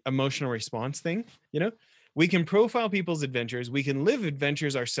 the emotional response thing, we can profile people's adventures. We can live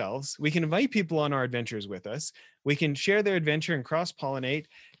adventures ourselves. We can invite people on our adventures with us. We can share their adventure and cross-pollinate.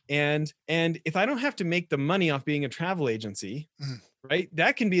 And if I don't have to make the money off being a travel agency, right,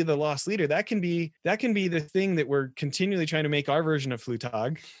 that can be the lost leader. That can be the thing that we're continually trying to make our version of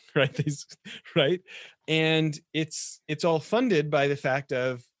Flugtag, right? Right. And it's all funded by the fact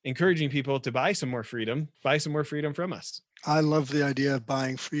of encouraging people to buy some more freedom from us. I love the idea of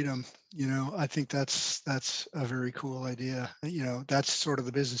buying freedom. I think that's a very cool idea. That's sort of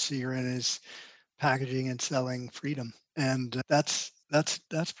the business that you're in, is packaging and selling freedom, and that's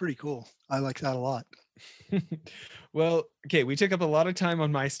pretty cool. I like that a lot. Well, okay, we took up a lot of time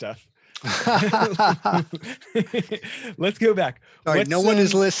on my stuff. Let's go back. All right, no one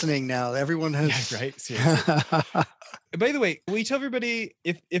is listening now. Everyone has. Yeah, right. Seriously. By the way, we tell everybody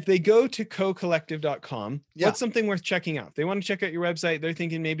if they go to cocollective.com, what's something worth checking out? If they want to check out your website, they're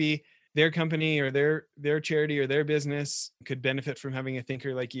thinking maybe their company or their charity or their business could benefit from having a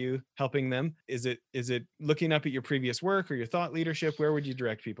thinker like you helping them. Is it looking up at your previous work or your thought leadership? Where would you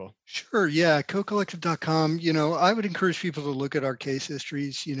direct people? Sure. Yeah. cocollective.com. I would encourage people to look at our case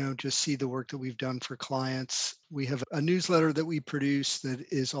histories, just see the work that we've done for clients. We have a newsletter that we produce that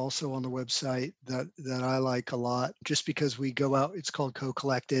is also on the website that I like a lot, just because we go out. It's called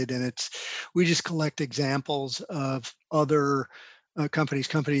Co-Collected, and we just collect examples of other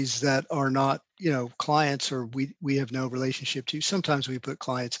companies that are not, clients, or we have no relationship to. Sometimes we put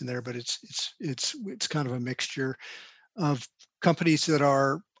clients in there, but it's kind of a mixture of companies that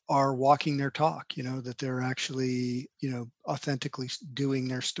are walking their talk, that they're actually, authentically doing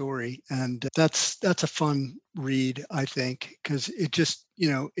their story. And that's a fun read, I think, because it just,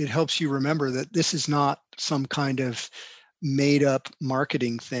 it helps you remember that this is not some kind of made up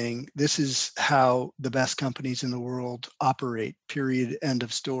marketing thing. This is how the best companies in the world operate, period, end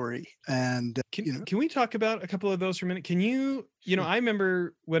of story. And can we talk about a couple of those for a minute? Can you, Sure. I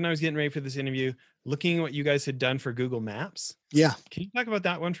remember when I was getting ready for this interview, looking at what you guys had done for Google Maps. Yeah. Can you talk about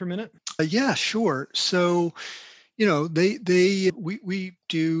that one for a minute? Yeah, sure. So, we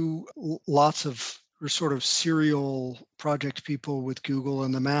do lots of sort of serial project people with Google,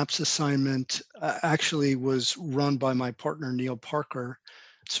 and the Maps assignment actually was run by my partner, Neil Parker.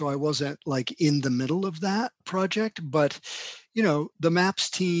 So I wasn't like in the middle of that project, but the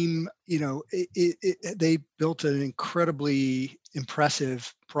Maps team, they built an incredibly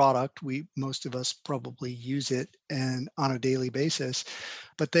impressive product. Most of us probably use it and on a daily basis,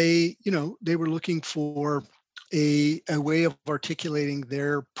 but they were looking for a way of articulating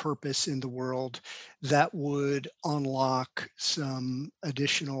their purpose in the world that would unlock some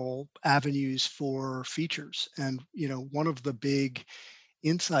additional avenues for features. And one of the big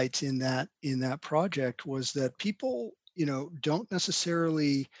insights in that project was that people don't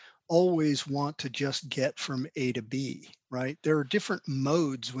necessarily always want to just get from A to B, right? There are different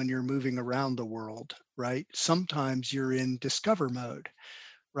modes when you're moving around the world, right? Sometimes you're in discover mode,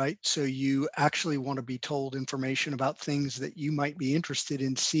 right? So you actually want to be told information about things that you might be interested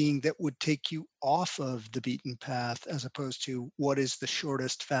in seeing that would take you off of the beaten path, as opposed to what is the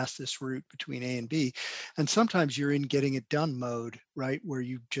shortest, fastest route between A and B. And sometimes you're in getting it done mode, right? Where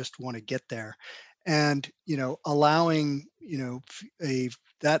you just want to get there. And, allowing,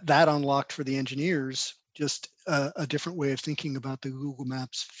 that unlocked for the engineers just a different way of thinking about the Google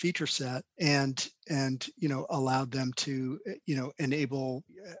Maps feature set, and allowed them to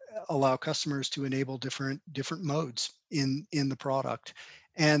allow customers to enable different modes in the product.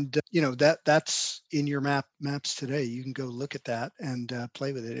 And that's in your maps today. You can go look at that and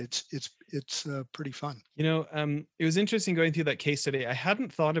play with it. It's pretty fun. It was interesting going through that case study. I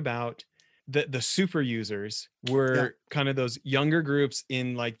hadn't thought about the super users were kind of those younger groups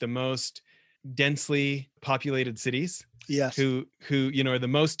in like the most densely populated cities. Yes. Who are the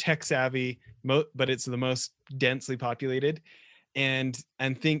most tech savvy, but it's the most densely populated, and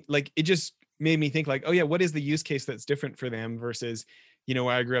think like, it just made me think like, oh yeah, what is the use case that's different for them versus where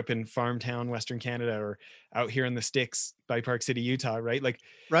I grew up in farm town Western Canada, or out here in the sticks by Park City, Utah, right? Like,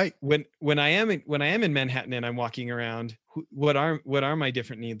 right. When I am in Manhattan and I'm walking around, what are my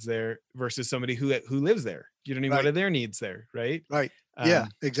different needs there versus somebody who lives there? What are their needs there, right? Right. Yeah,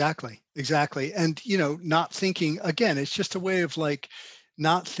 exactly. And not thinking, again, it's just a way of like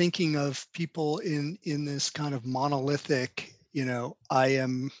not thinking of people in this kind of monolithic, I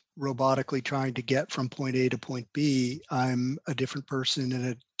am robotically trying to get from point A to point B. I'm a different person in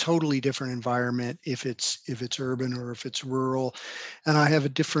a totally different environment, if it's urban or if it's rural, and I have a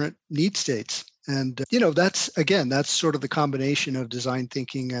different need states. And that's sort of the combination of design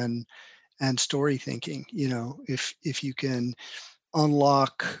thinking and story thinking. If you can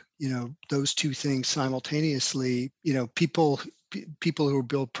unlock those two things simultaneously, people who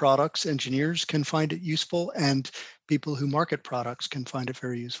build products, engineers, can find it useful, and people who market products can find it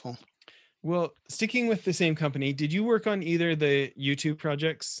very useful. Well, sticking with the same company, did you work on either the YouTube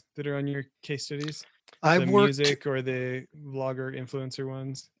projects that are on your case studies? I The worked music or the vlogger influencer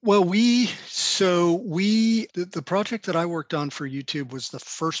ones? Well, the project that I worked on for YouTube was the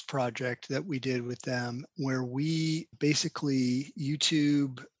first project that we did with them, where we basically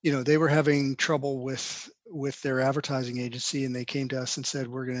YouTube, they were having trouble with their advertising agency, and they came to us and said,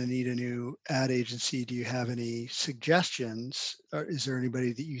 "We're going to need a new ad agency. Do you have any suggestions? Or is there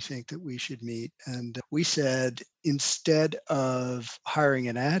anybody that you think that we should meet?" And we said, instead of hiring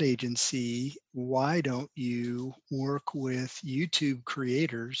an ad agency, why don't you work with YouTube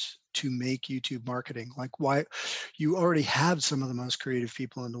creators to make YouTube marketing? Like, why you already have some of the most creative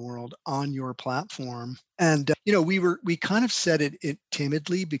people in the world on your platform. And we kind of said it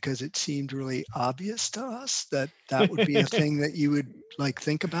timidly because it seemed really obvious to us that that would be a thing that you would like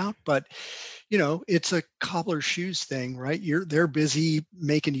think about. But it's a cobbler's shoes thing, right? They're busy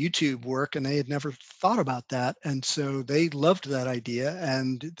making YouTube work, and they had never thought about that. And so they loved that idea,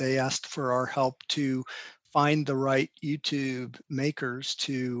 and they asked for our help to find the right YouTube makers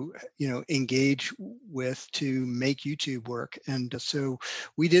to, engage with to make YouTube work. And so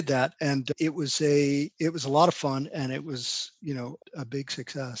we did that, and it was a lot of fun, and it was, a big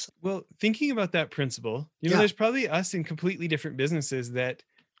success. Well, thinking about that principle, Yeah, there's probably us in completely different businesses that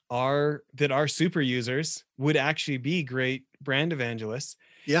are super users would actually be great brand evangelists.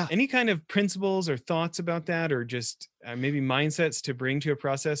 yeah. Any kind of principles or thoughts about that, or just maybe mindsets to bring to a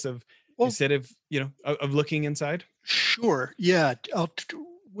process of, Well, instead of of looking inside? sure. Yeah, I'll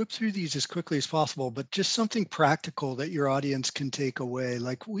whip through these as quickly as possible, but just something practical that your audience can take away.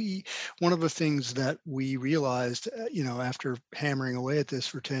 Like one of the things that we realized, after hammering away at this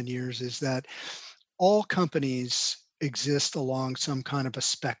for 10 years, is that all companies exist along some kind of a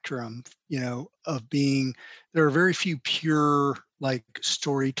spectrum, of being, there are very few pure like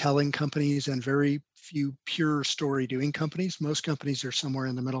storytelling companies and very few pure story doing companies. Most companies are somewhere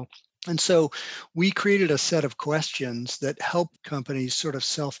in the middle. And so we created a set of questions that help companies sort of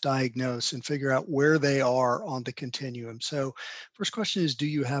self-diagnose and figure out where they are on the continuum. So first question is, do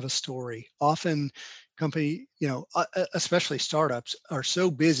you have a story? Often especially startups are so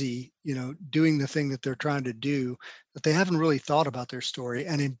busy, doing the thing that they're trying to do, that they haven't really thought about their story.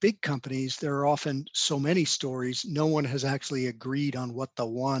 And in big companies, there are often so many stories, no one has actually agreed on what the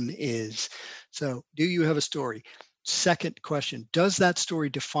one is. So do you have a story? Second question, does that story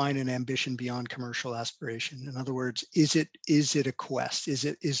define an ambition beyond commercial aspiration? In other words, is it a quest?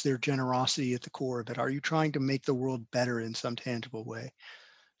 Is there generosity at the core of it? Are you trying to make the world better in some tangible way?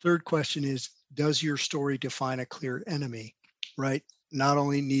 Third question is, does your story define a clear enemy, right? Not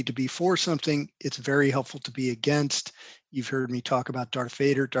only need to be for something, it's very helpful to be against. You've heard me talk about Darth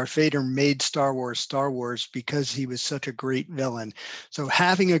Vader. Darth Vader made Star Wars because he was such a great villain. So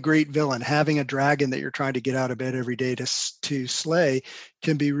having a great villain, having a dragon that you're trying to get out of bed every day to slay,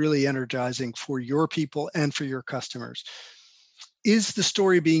 can be really energizing for your people and for your customers. Is the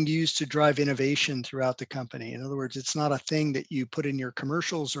story being used to drive innovation throughout the company? In other words, it's not a thing that you put in your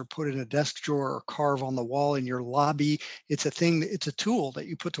commercials or put in a desk drawer or carve on the wall in your lobby. It's a tool that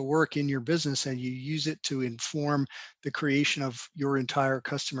you put to work in your business, and you use it to inform the creation of your entire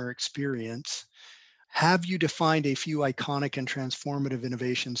customer experience. Have you defined a few iconic and transformative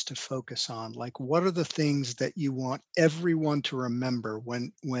innovations to focus on? Like, what are the things that you want everyone to remember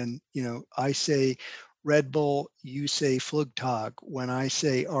when I say Red Bull, you say Flugtag. When I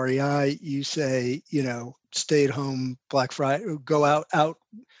say REI, you say, stay at home Black Friday, go out.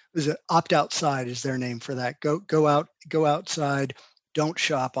 Is it opt outside is their name for that? Go outside, don't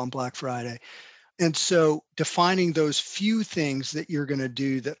shop on Black Friday. And so defining those few things that you're going to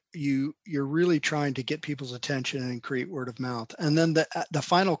do that you're really trying to get people's attention and create word of mouth. And then the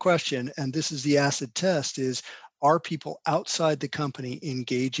final question, and this is the acid test, is, are people outside the company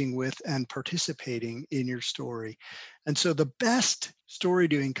engaging with and participating in your story? And so the best story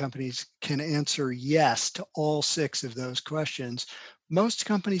doing companies can answer yes to all 6 of those questions. Most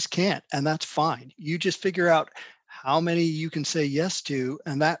companies can't, and that's fine. You just figure out how many you can say yes to,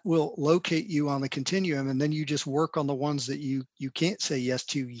 and that will locate you on the continuum. And then you just work on the ones that you can't say yes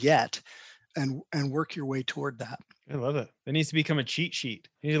to yet, and work your way toward that. I love it. That needs to become a cheat sheet.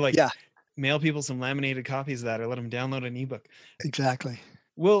 You need to like Yeah, mail people some laminated copies of that, or let them download an ebook. exactly.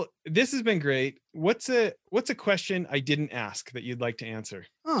 Well, this has been great. What's a question I didn't ask that you'd like to answer?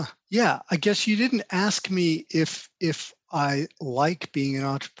 Yeah. I guess you didn't ask me if I like being an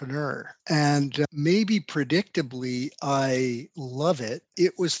entrepreneur, and maybe predictably, I love it.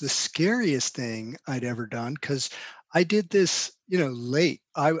 It was the scariest thing I'd ever done, because I did this, late.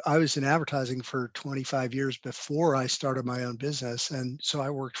 I was in advertising for 25 years before I started my own business, and so I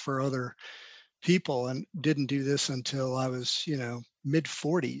worked for other people and didn't do this until I was, mid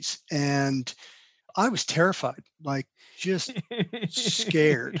 40s. And I was terrified, like just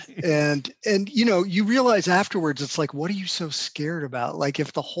scared. And you realize afterwards, it's like, what are you so scared about? Like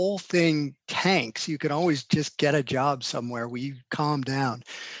if the whole thing tanks, you can always just get a job somewhere where you calm down.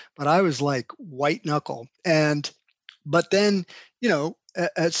 But I was like white knuckle. But then,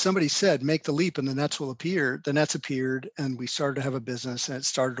 as somebody said, make the leap and the nets will appear. The nets appeared and we started to have a business and it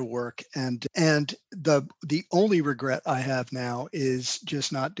started to work. And the only regret I have now is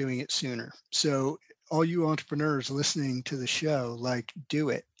just not doing it sooner. So all you entrepreneurs listening to the show, like, do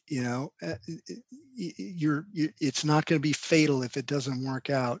it. It's not going to be fatal if it doesn't work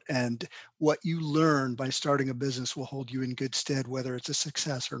out. And what you learn by starting a business will hold you in good stead, whether it's a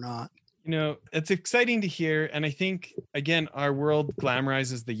success or not. It's exciting to hear. And I think, again, our world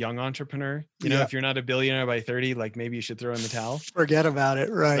glamorizes the young entrepreneur. Yeah. If you're not a billionaire by 30, like maybe you should throw in the towel. Forget about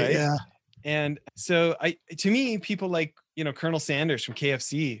it. Right. Yeah. And so to me, people like, Colonel Sanders from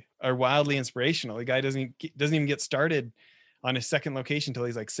KFC are wildly inspirational. The guy doesn't even get started on his second location till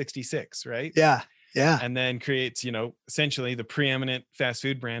he's like 66, right? Yeah. Yeah. And then creates, essentially the preeminent fast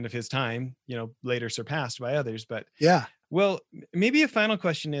food brand of his time, later surpassed by others. But yeah. Well, maybe a final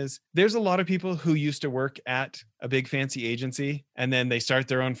question is, there's a lot of people who used to work at a big fancy agency and then they start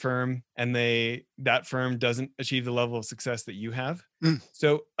their own firm and that firm doesn't achieve the level of success that you have.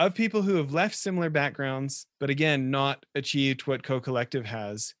 So of people who have left similar backgrounds, but again, not achieved what Co-Collective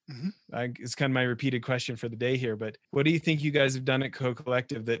has, it's kind of my repeated question for the day here, but what do you think you guys have done at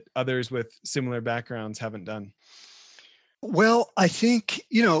Co-Collective that others with similar backgrounds haven't done? Well, I think,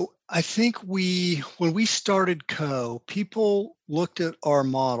 when we started people looked at our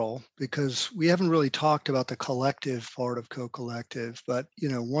model because we haven't really talked about the collective part of Co-Collective. But,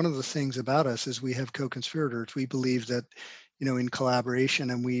 one of the things about us is we have co-conspirators. We believe that, in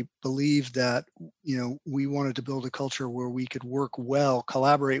collaboration, and we believe that, we wanted to build a culture where we could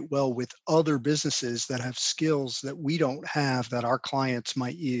collaborate well with other businesses that have skills that we don't have that our clients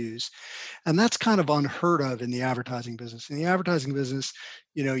might use. And that's kind of unheard of in the advertising business. In the advertising business,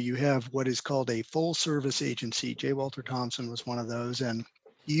 you have what is called a full service agency. J. Walter Thompson was one of those. And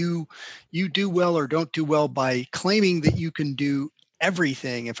you do well or don't do well by claiming that you can do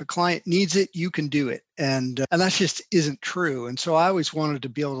everything. If a client needs it, you can do it. And that just isn't true. And so I always wanted to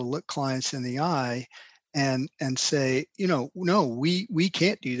be able to look clients in the eye and say, no, we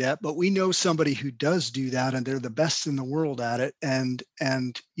can't do that, but we know somebody who does do that and they're the best in the world at it. And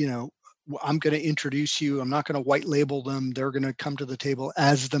I'm going to introduce you. I'm not going to white label them. They're going to come to the table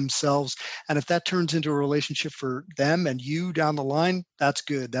as themselves. And if that turns into a relationship for them and you down the line, that's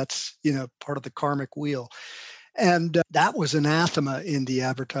good. That's, part of the karmic wheel. And that was anathema in the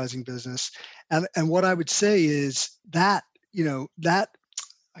advertising business. And what I would say is that, that,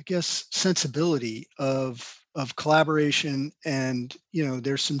 I guess, sensibility of collaboration and,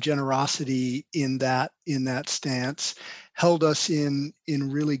 there's some generosity in that stance held us in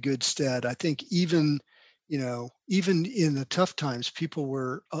really good stead. I think even in the tough times, people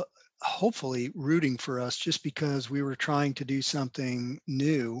were hopefully rooting for us just because we were trying to do something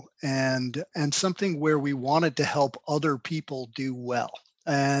new and something where we wanted to help other people do well.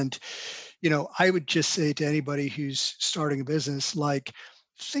 And, I would just say to anybody who's starting a business, like,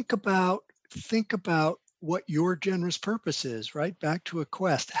 think about what your generous purpose is, right? Back to a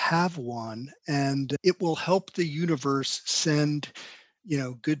quest, have one, and it will help the universe send,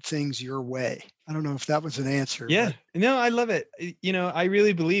 good things your way. I don't know if that was an answer. Yeah. No, I love it. I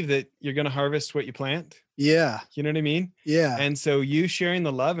really believe that you're going to harvest what you plant. Yeah. You know what I mean? Yeah. And so you sharing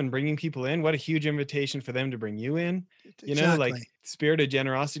the love and bringing people in, what a huge invitation for them to bring you in. Exactly. Like spirit of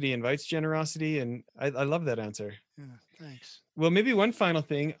generosity invites generosity. And I love that answer. Yeah, thanks. Well, maybe one final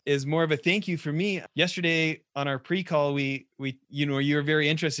thing is more of a thank you for me. Yesterday on our pre-call, we you were very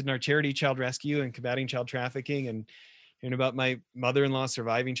interested in our charity, Child Rescue, and combating child trafficking, and hearing about my mother-in-law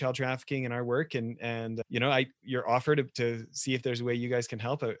surviving child trafficking in our work. And your offer to see if there's a way you guys can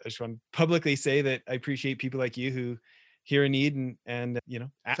help. I just want to publicly say that I appreciate people like you who hear a need and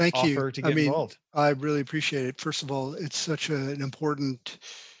Thank offer you. to get involved. I really appreciate it. First of all, it's such an important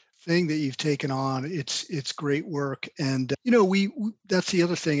thing that you've taken on. It's great work. And, we that's the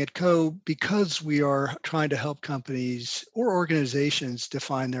other thing at because we are trying to help companies or organizations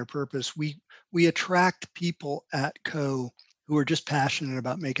define their purpose. We attract people at who are just passionate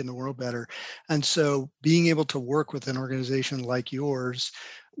about making the world better. And so being able to work with an organization like yours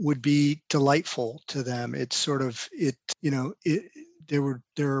would be delightful to them. It's sort of, the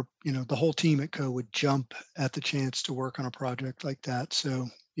whole team at would jump at the chance to work on a project like that. So,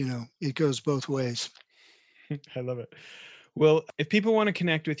 it goes both ways. I love it. Well, if people want to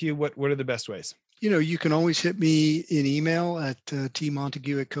connect with you, what are the best ways? You can always hit me in email at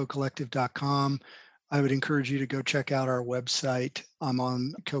tmontague@cocollective.com. I would encourage you to go check out our website. I'm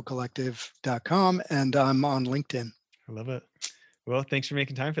on cocollective.com and I'm on LinkedIn. I love it. Well, thanks for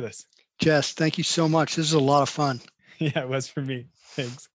making time for this. Jess, thank you so much. This is a lot of fun. Yeah, it was for me. Thanks.